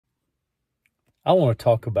I want to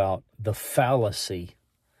talk about the fallacy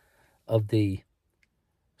of the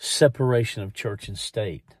separation of church and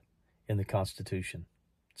state in the Constitution.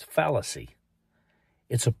 It's a fallacy.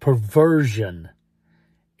 It's a perversion.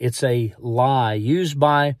 It's a lie used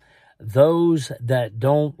by those that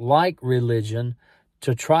don't like religion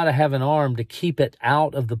to try to have an arm to keep it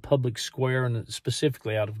out of the public square and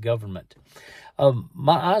specifically out of government.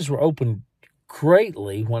 My eyes were opened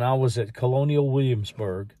greatly when I was at Colonial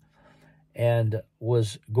Williamsburg and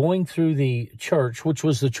was going through the church, which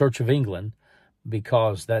was the Church of England,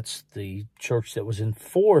 because that's the church that was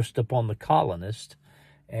enforced upon the colonists.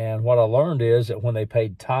 And what I learned is that when they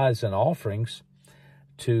paid tithes and offerings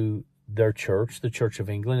to their church, the Church of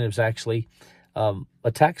England, it was actually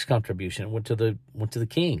a tax contribution. It went to the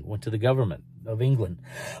king, went to the government of England.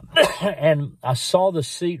 And I saw the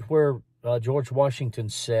seat where George Washington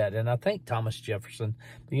sat, and I think Thomas Jefferson.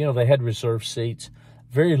 You know, they had reserved seats.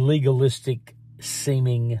 Very legalistic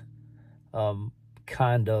seeming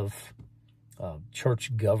kind of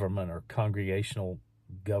church government or congregational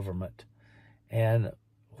government. And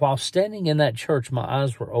while standing in that church, my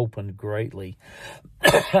eyes were opened greatly.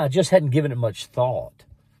 I just hadn't given it much thought,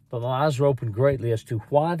 but my eyes were opened greatly as to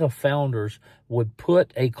why the founders would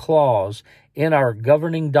put a clause in our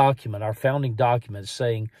governing document, our founding document,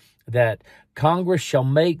 saying that Congress shall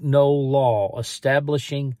make no law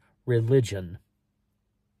establishing religion,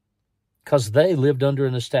 because they lived under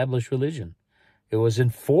an established religion. It was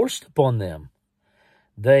enforced upon them.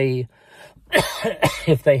 They,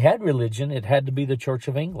 if they had religion, it had to be the Church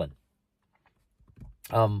of England.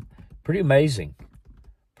 Pretty amazing,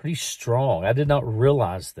 pretty strong. I did not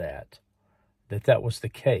realize that was the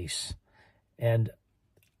case. And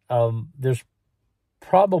there's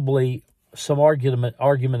probably some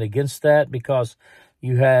argument against that, because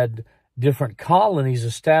you had different colonies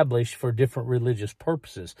established for different religious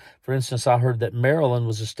purposes. For instance, I heard that Maryland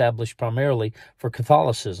was established primarily for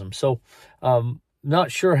Catholicism. So,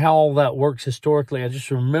 not sure how all that works historically. I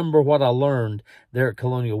just remember what I learned there at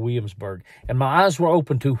Colonial Williamsburg. And my eyes were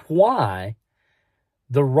open to why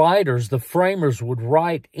the writers, the framers, would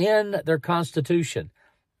write in their Constitution,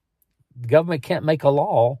 the government can't make a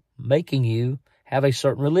law making you have a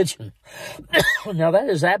certain religion. Now, that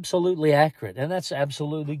is absolutely accurate, and that's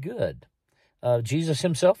absolutely good. Jesus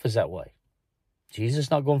himself is that way. Jesus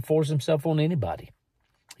is not going to force himself on anybody.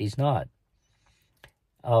 He's not.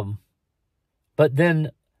 But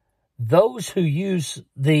then those who use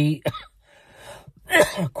the,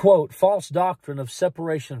 quote, false doctrine of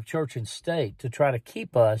separation of church and state to try to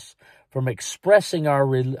keep us from expressing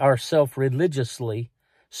ourselves religiously,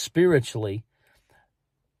 spiritually,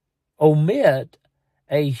 omit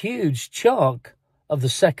a huge chunk of the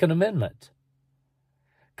Second Amendment.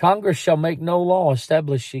 Congress shall make no law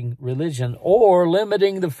establishing religion or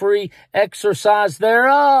limiting the free exercise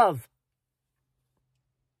thereof.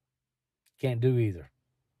 Can't do either.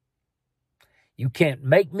 You can't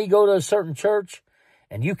make me go to a certain church,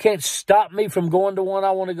 and you can't stop me from going to one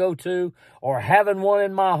I want to go to, or having one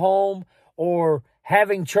in my home, or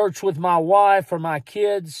having church with my wife or my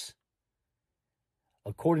kids.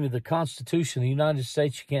 According to the Constitution of the United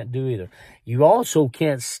States, you can't do either. You also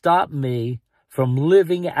can't stop me from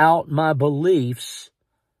living out my beliefs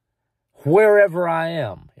wherever I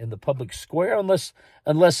am, in the public square, unless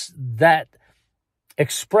that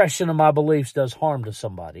expression of my beliefs does harm to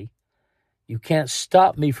somebody. You can't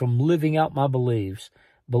stop me from living out my beliefs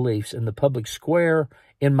in the public square,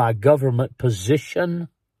 in my government position,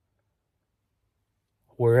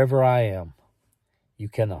 wherever I am. You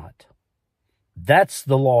cannot. That's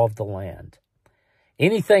the law of the land.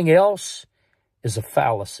 Anything else is a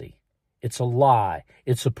fallacy. It's a lie.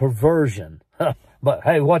 It's a perversion. But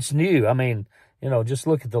hey, what's new? I mean, just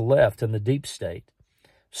look at the left and the deep state.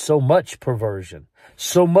 So much perversion,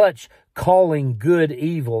 so much calling good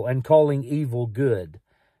evil and calling evil good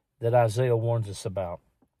that Isaiah warns us about.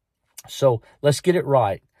 So let's get it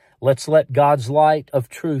right. Let's let God's light of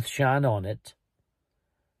truth shine on it.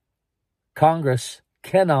 Government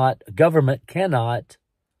cannot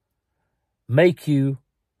make you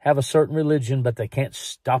have a certain religion, but they can't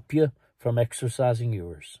stop you from exercising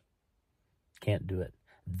yours. Can't do it.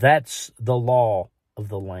 That's the law of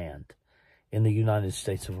the land in the United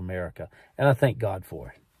States of America. And I thank God for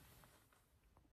it.